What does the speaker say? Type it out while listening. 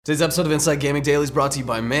Today's episode of Inside Gaming Daily is brought to you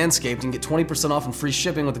by Manscaped. You can get 20% off and free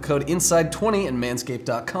shipping with the code INSIDE20 at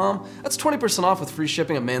manscaped.com. That's 20% off with free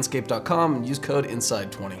shipping at manscaped.com and use code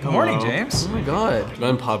INSIDE20. Good morning, James. Oh my god.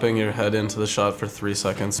 Been popping your head into the shot for 3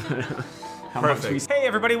 seconds. Perfect. Hey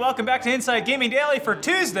everybody, welcome back to Inside Gaming Daily for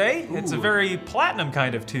Tuesday. Ooh. It's a very platinum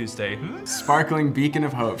kind of Tuesday. Sparkling beacon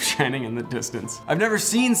of hope shining in the distance. I've never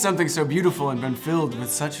seen something so beautiful and been filled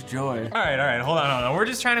with such joy. All right, hold on. We're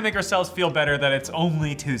just trying to make ourselves feel better that it's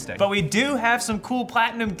only Tuesday. But we do have some cool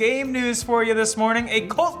platinum game news for you this morning. A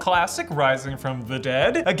cult classic rising from the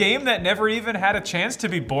dead. A game that never even had a chance to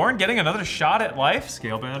be born, getting another shot at life.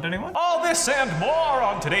 Scalebound, anyone? All this and more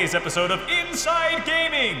on today's episode of Inside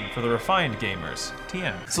Gaming for the refined gamers.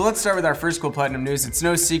 TM. So let's start with our first cool platinum news. It's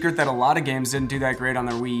no secret that a lot of games didn't do that great on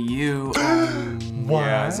their Wii U. What?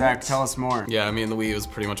 Yeah, Zach, tell us more. Yeah, I mean, the Wii U was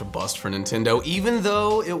pretty much a bust for Nintendo, even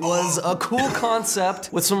though it was a cool concept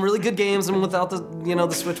with some really good games, and without the,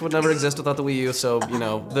 the Switch would never exist without the Wii U, so,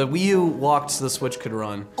 the Wii U walked so the Switch could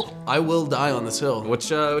run. I will die on this hill, which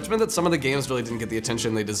meant that some of the games really didn't get the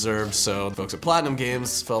attention they deserved, so folks at Platinum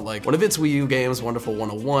Games felt like one of its Wii U games, Wonderful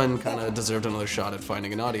 101, kind of deserved another shot at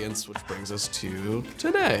finding an audience, which brings us to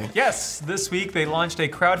today. Yes, this week they launched a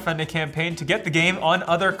crowdfunding campaign to get the game on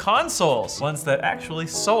other consoles, ones that actually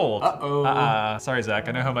sold. Sorry, Zach,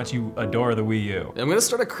 I know how much you adore the Wii U. I'm gonna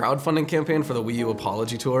start a crowdfunding campaign for the Wii U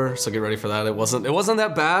apology tour, so get ready for that. It wasn't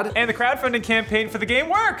that bad. And the crowdfunding campaign for the game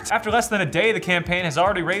worked! After less than a day, the campaign has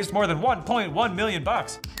already raised more than $1.1 million.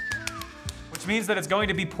 Which means that it's going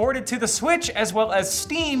to be ported to the Switch as well as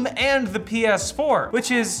Steam and the PS4,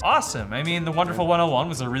 which is awesome. I mean, the Wonderful 101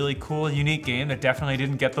 was a really cool, unique game that definitely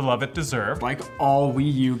didn't get the love it deserved. Like all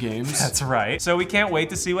Wii U games. That's right. So we can't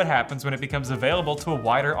wait to see what happens when it becomes available to a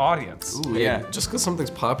wider audience. Ooh, yeah. Just because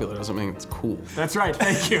something's popular doesn't mean it's cool. That's right,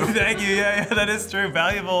 thank you. Thank you, yeah, that is true,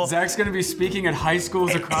 valuable. Zach's gonna be speaking at high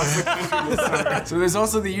schools across the country this summer. So there's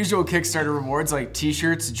also the usual Kickstarter rewards like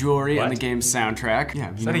t-shirts, jewelry, and the game's soundtrack.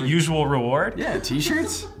 Yeah, is that a usual reward? Yeah,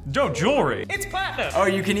 t-shirts? No, jewelry. It's platinum. Oh,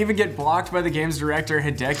 you can even get blocked by the game's director,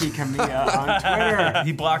 Hideki Kamiya, on Twitter.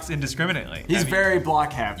 He blocks indiscriminately. He's very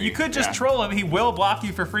block happy. You could just troll him. He will block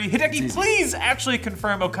you for free. Hideki, please actually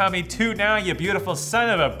confirm Okami 2 now, you beautiful son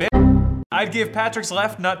of a bitch. I'd give Patrick's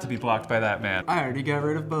left nut to be blocked by that man. I already got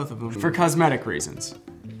rid of both of them. For cosmetic reasons.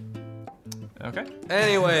 Okay.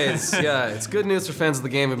 Anyways, yeah, it's good news for fans of the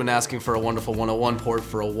game. We've been asking for a Wonderful 101 port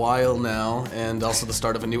for a while now, and also the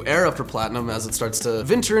start of a new era for Platinum as it starts to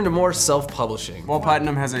venture into more self-publishing. While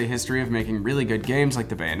Platinum has a history of making really good games like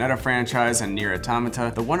the Bayonetta franchise and Nier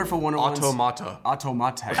Automata, the Wonderful 101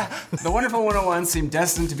 Automata. The Wonderful 101 seemed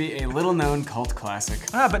destined to be a little-known cult classic.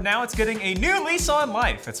 But now it's getting a new lease on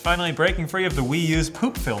life. It's finally breaking free of the Wii U's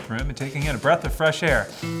poop-filled room and taking in a breath of fresh air.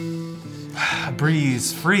 A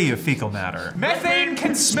breeze free of fecal matter. Methane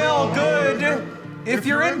can smell good if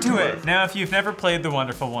you're into it. Now, if you've never played the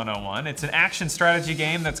Wonderful 101, it's an action strategy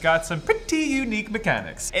game that's got some pretty unique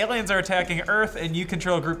mechanics. Aliens are attacking Earth, and you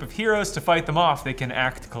control a group of heroes to fight them off. They can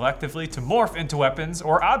act collectively to morph into weapons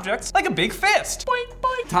or objects like a big fist. Boink,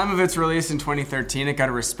 boink. Time of its release in 2013, it got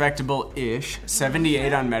a respectable-ish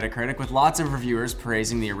 78 on Metacritic, with lots of reviewers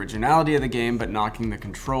praising the originality of the game but knocking the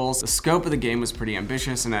controls. The scope of the game was pretty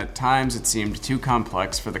ambitious, and at times it seemed too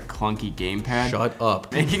complex for the clunky gamepad. Shut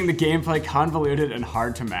up. Making the gameplay convoluted and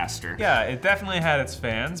hard to master. Yeah, it definitely had its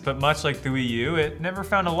fans, but much like the Wii U, it never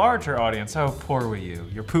found a larger audience. Oh, poor Wii U.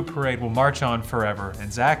 Your poop parade will march on forever,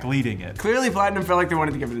 and Zach leading it. Clearly, Platinum felt like they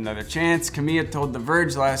wanted to give it another chance. Kamiya told The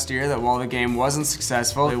Verge last year that while the game wasn't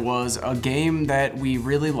successful, it was a game that we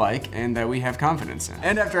really like and that we have confidence in.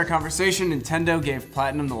 And after a conversation, Nintendo gave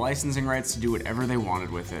Platinum the licensing rights to do whatever they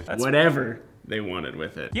wanted with it. Whatever they wanted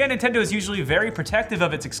with it. Yeah, Nintendo is usually very protective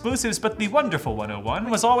of its exclusives, but the Wonderful 101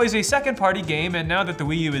 was always a second-party game, and now that the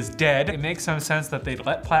Wii U is dead, it makes some sense that they'd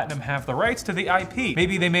let Platinum have the rights to the IP.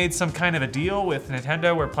 Maybe they made some kind of a deal with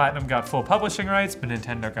Nintendo where Platinum got full publishing rights, but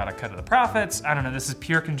Nintendo got a cut of the profits. I don't know, this is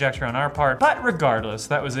pure conjecture on our part, but regardless,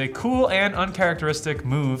 that was a cool and uncharacteristic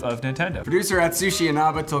move of Nintendo. Producer Atsushi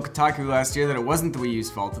Inaba told Kotaku last year that it wasn't the Wii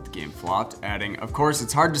U's fault that the game flopped, adding, "Of course,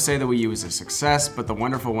 it's hard to say the Wii U was a success, but the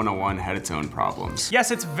Wonderful 101 had its own problems."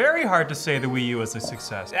 Yes, it's very hard to say the Wii U was a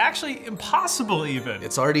success. Actually, impossible even.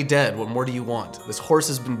 It's already dead. What more do you want? This horse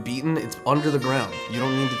has been beaten. It's under the ground. You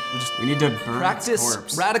don't need to. We need to burn practice its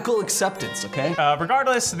corpse. Radical acceptance, okay?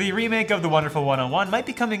 Regardless, the remake of the Wonderful 101 might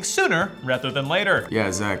be coming sooner rather than later.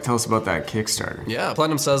 Yeah, Zach, tell us about that Kickstarter. Yeah,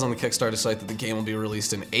 Platinum says on the Kickstarter site that the game will be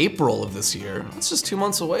released in April of this year. It's just 2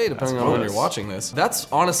 months away, depending on when you're watching this. That's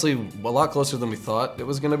honestly a lot closer than we thought it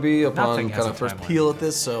was gonna be upon kind of first peel at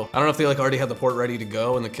this. So I don't know if they already had the port ready to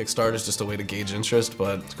go, and the Kickstarter is just a way to gauge interest,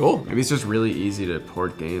 but it's cool. Maybe it's just really easy to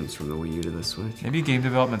port games from the Wii U to the Switch. Maybe game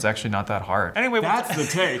development's actually not that hard. Anyway, That's the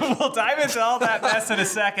take. we'll dive into all that mess in a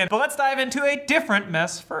second, but let's dive into a different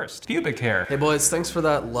mess first. Pubic hair. Hey boys, thanks for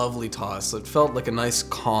that lovely toss. It felt like a nice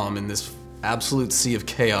calm in this absolute sea of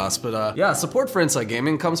chaos, but yeah, support for Inside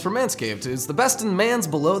Gaming comes from Manscaped. It's the best in man's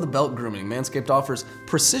below-the-belt grooming. Manscaped offers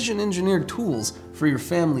precision-engineered tools for your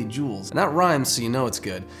family jewels. And that rhymes, so you know it's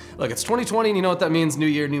good. Look, it's 2020, and you know what that means. New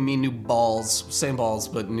year, new me, new balls. Same balls,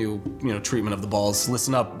 but new, treatment of the balls.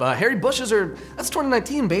 Listen up. Hairy bushes that's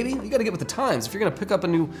 2019, baby. You gotta get with the times. If you're gonna pick up a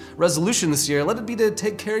new resolution this year, let it be to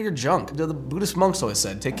take care of your junk. The Buddhist monks always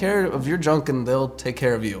said, take care of your junk and they'll take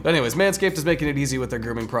care of you. But anyways, Manscaped is making it easy with their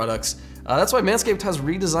grooming products. That's why Manscaped has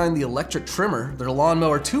redesigned the electric trimmer. Their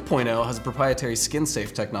Lawnmower 2.0 has proprietary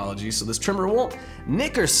skin-safe technology, so this trimmer won't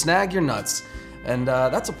nick or snag your nuts. And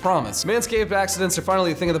that's a promise. Manscaped accidents are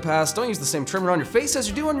finally a thing of the past. Don't use the same trimmer on your face as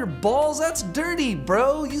you do on your balls. That's dirty,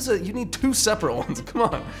 bro. You need 2 separate ones. Come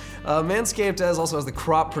on. Manscaped also has the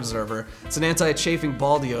Crop Preserver. It's an anti-chafing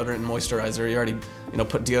ball deodorant and moisturizer. You already,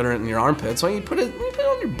 put deodorant in your armpits. Why don't you put it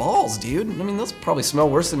on your balls, dude? I mean, those probably smell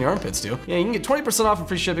worse than your armpits do. Yeah, you can get 20% off and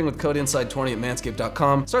free shipping with code INSIDE20 at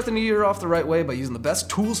manscaped.com. Start the new year off the right way by using the best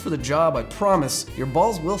tools for the job. I promise your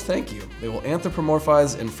balls will thank you. They will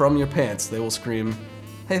anthropomorphize, and from your pants, they will scream,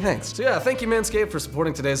 hey, thanks. So yeah, thank you Manscaped for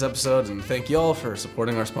supporting today's episode, and thank y'all for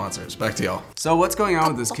supporting our sponsors. Back to y'all. So what's going on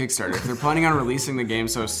with this Kickstarter? If they're planning on releasing the game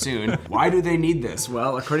so soon, why do they need this?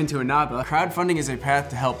 Well, according to Inaba, crowdfunding is a path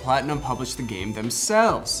to help Platinum publish the game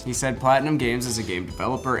themselves. He said Platinum Games is a game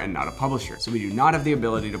developer and not a publisher, so we do not have the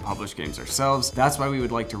ability to publish games ourselves. That's why we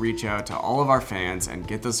would like to reach out to all of our fans and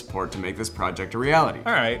get the support to make this project a reality.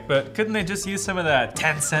 All right, but couldn't they just use some of that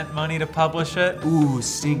 10-cent money to publish it? Ooh,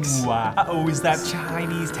 stinks. Wow. Uh-oh, is that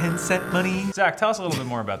Chinese 10-cent money? Zach, tell us a little bit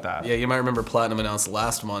more about that. Yeah, you might remember Platinum announced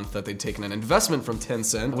last month that they'd taken an investment from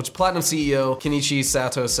Tencent, which Platinum CEO Kenichi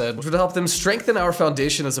Sato said would help them strengthen our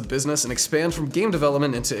foundation as a business and expand from game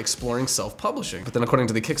development into exploring self-publishing. But then according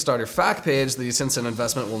to the Kickstarter fact page, the Tencent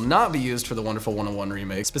investment will not be used for the Wonderful 101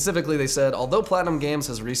 remake. Specifically, they said, although Platinum Games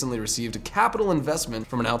has recently received a capital investment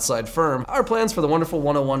from an outside firm, our plans for the Wonderful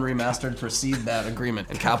 101 remastered precede that agreement,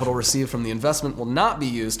 and capital received from the investment will not be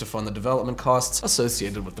used to fund the development costs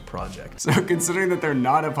associated with the project. So considering that they're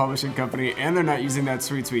not a publishing company and they're not using that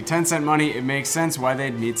sweet 10-cent money, it makes sense why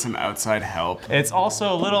they'd need some outside help. It's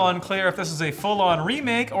also a little unclear if this is a full-on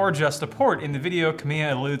remake or just a port. In the video,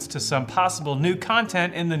 Kamiya alludes to some possible new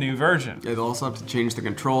content in the new version. Yeah, they'll also have to change the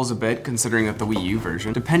controls a bit, considering that the Wii U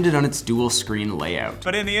version depended on its dual screen layout.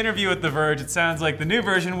 But in the interview with The Verge, it sounds like the new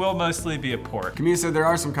version will mostly be a port. Kamiya said there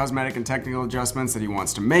are some cosmetic and technical adjustments that he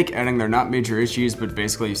wants to make, adding they're not major issues, but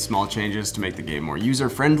basically small changes to make the game more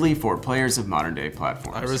user-friendly for players of modern-day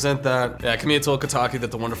platforms. I resent that. Yeah, Kamiya told Kotaku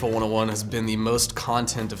that the Wonderful 101 has been the most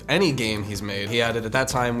content of any game he's made. He added, at that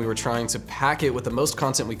time, we were trying to pack it with the most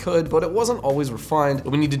content we could, but it wasn't always refined.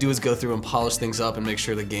 What we need to do is go through and polish things up and make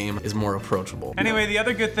sure the game is more approachable. Anyway, the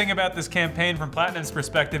other good thing about this campaign from Platinum's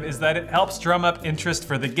perspective is that it helps drum up interest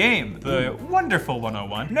for the game. The Wonderful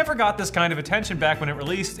 101 never got this kind of attention back when it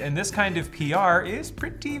released, and this kind of PR is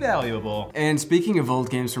pretty valuable. And speaking of old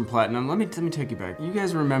games from Platinum, let me take you back. You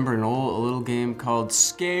guys remember a little game called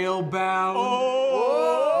Scalebound?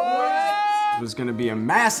 It was gonna be a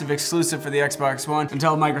massive exclusive for the Xbox One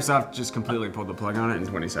until Microsoft just completely pulled the plug on it in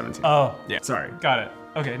 2017. Oh. Yeah, sorry. Got it.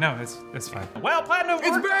 Okay, no, it's fine. Well, Platinum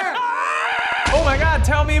It's back! Oh my god,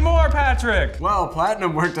 tell me more, Patrick! Well,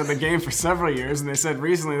 Platinum worked on the game for several years, and they said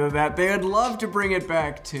recently that they would love to bring it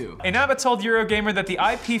back too. Inaba told Eurogamer that the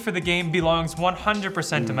IP for the game belongs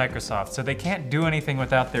 100% to Microsoft, so they can't do anything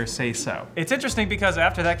without their say-so. It's interesting because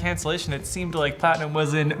after that cancellation, it seemed like Platinum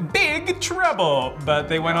was in big trouble, but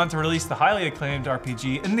they went on to release the highly acclaimed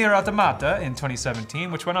RPG Nier Automata in 2017,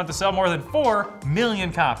 which went on to sell more than 4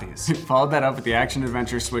 million copies. Followed that up with the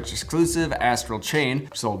action-adventure Switch exclusive Astral Chain,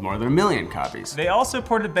 which sold more than 1 million copies. They also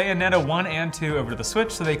ported Bayonetta 1 and 2 over to the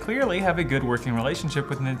Switch, so they clearly have a good working relationship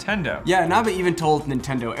with Nintendo. Yeah, Naba even told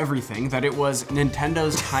Nintendo everything, that it was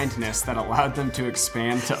Nintendo's kindness that allowed them to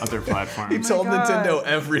expand to other platforms. He told Nintendo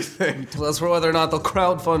everything. He told us whether or not they'll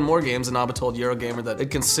crowdfund more games, and Naba told Eurogamer that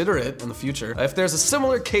they'd consider it in the future if there's a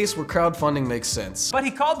similar case where crowdfunding makes sense. But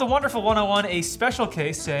he called the Wonderful 101 a special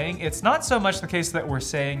case, saying it's not so much the case that we're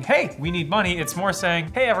saying, hey, we need money, it's more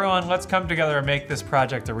saying, hey everyone, let's come together and make this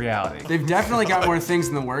project a reality. They've definitely definitely got more things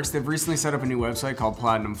in the works. They've recently set up a new website called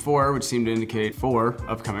Platinum 4, which seemed to indicate 4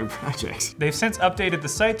 upcoming projects. They've since updated the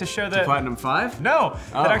site to show that Platinum 5? No,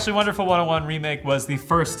 that Actually Wonderful 101 remake was the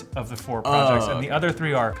first of the 4 projects, and the other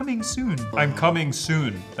 3 are coming soon. I'm coming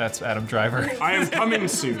soon. That's Adam Driver. I am coming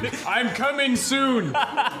soon. I'm coming soon.